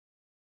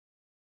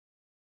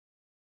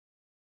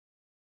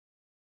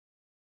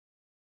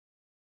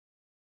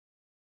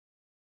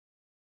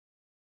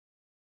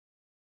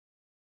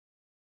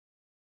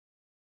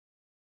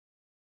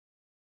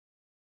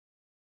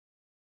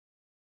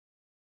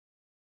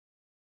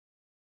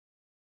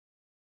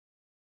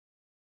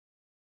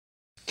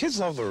Kids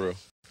love LaRue,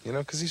 you know,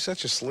 because he's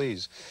such a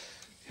sleaze.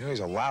 You know, he's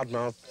a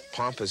loudmouth,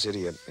 pompous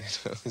idiot.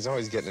 He's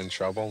always getting in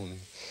trouble, and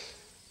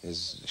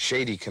his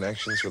shady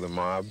connections with the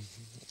mob.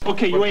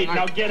 Okay, you ate.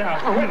 Now get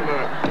out. Oh, wait a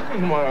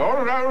minute. I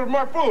ordered out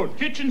my food.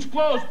 Kitchen's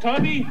closed,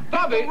 Tubby.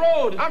 Tubby? The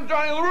road. I'm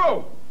Donny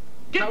LaRue.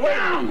 Get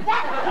down!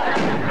 What?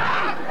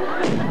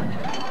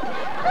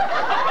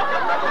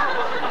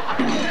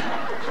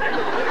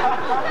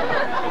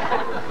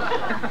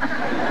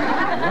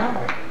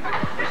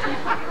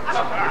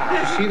 Did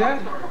you see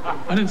that?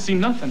 I didn't see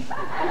nothing. You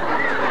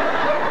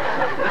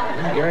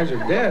guys are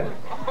dead.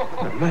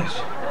 What a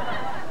mess.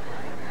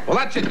 Well,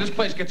 that's it. This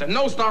place gets a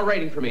no-star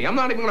rating for me. I'm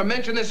not even going to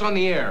mention this on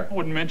the air. I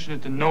wouldn't mention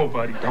it to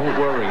nobody. Don't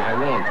worry, I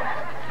won't.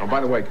 Oh,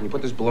 by the way, can you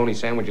put this bologna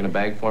sandwich in a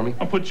bag for me?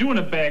 I'll put you in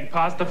a bag,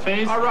 pasta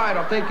face. All right,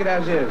 I'll take it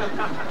as is.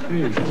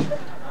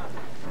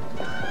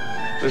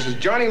 This is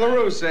Johnny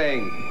LaRue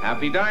saying,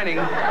 happy dining.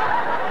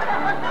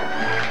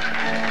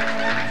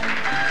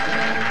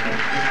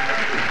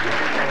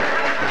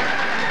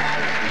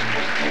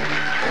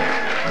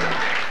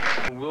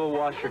 We'll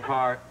wash your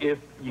car if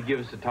you give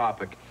us a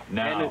topic.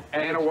 Now.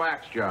 And a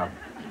wax job.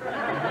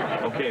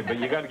 Okay, but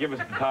you got to give us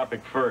the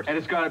topic first. And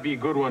it's got to be a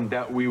good one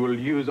that we will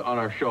use on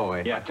our show,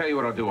 eh? Yeah, I'll tell you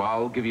what I'll do.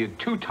 I'll give you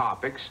 2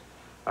 topics.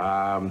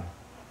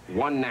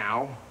 One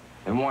now,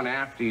 and one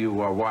after you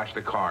wash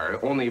the car.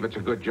 Only if it's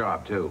a good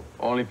job, too.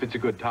 Only if it's a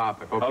good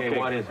topic. Okay,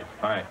 what is it?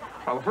 All right.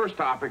 Well, the first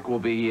topic will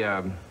be,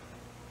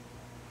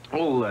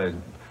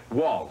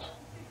 walls.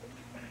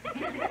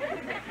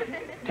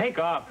 Take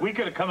off. We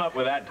could have come up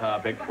with that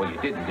topic. Well,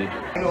 you didn't, did you?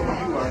 I know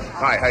who you are.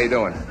 Hi, how you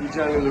doing? You're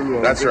Johnny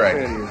LaRue. That's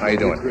right. How you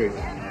doing? Great.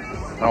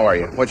 How are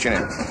you? What's your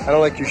name? I don't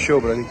like your show,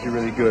 but I think you're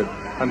really good.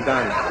 I'm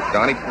Donny.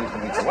 Donny?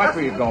 Why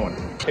are you going?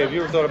 Hey, have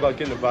you ever thought about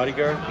getting a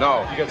bodyguard?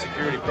 No. You got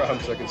security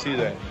problems, I can see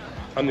that.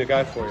 I'm the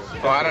guy for you.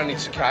 Oh, I don't need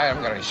security. I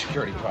haven't got any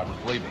security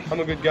problems, believe me. I'm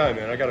a good guy,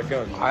 man. I got a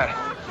gun. You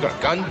got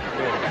a gun?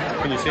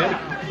 Yeah. Can you see it?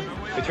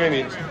 They trained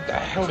me The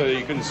hell? so that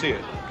you couldn't see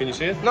it. Can you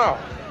see it? No.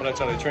 Well, that's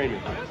how they trained me.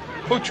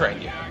 Who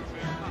trained you?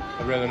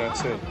 I'd rather not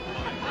say.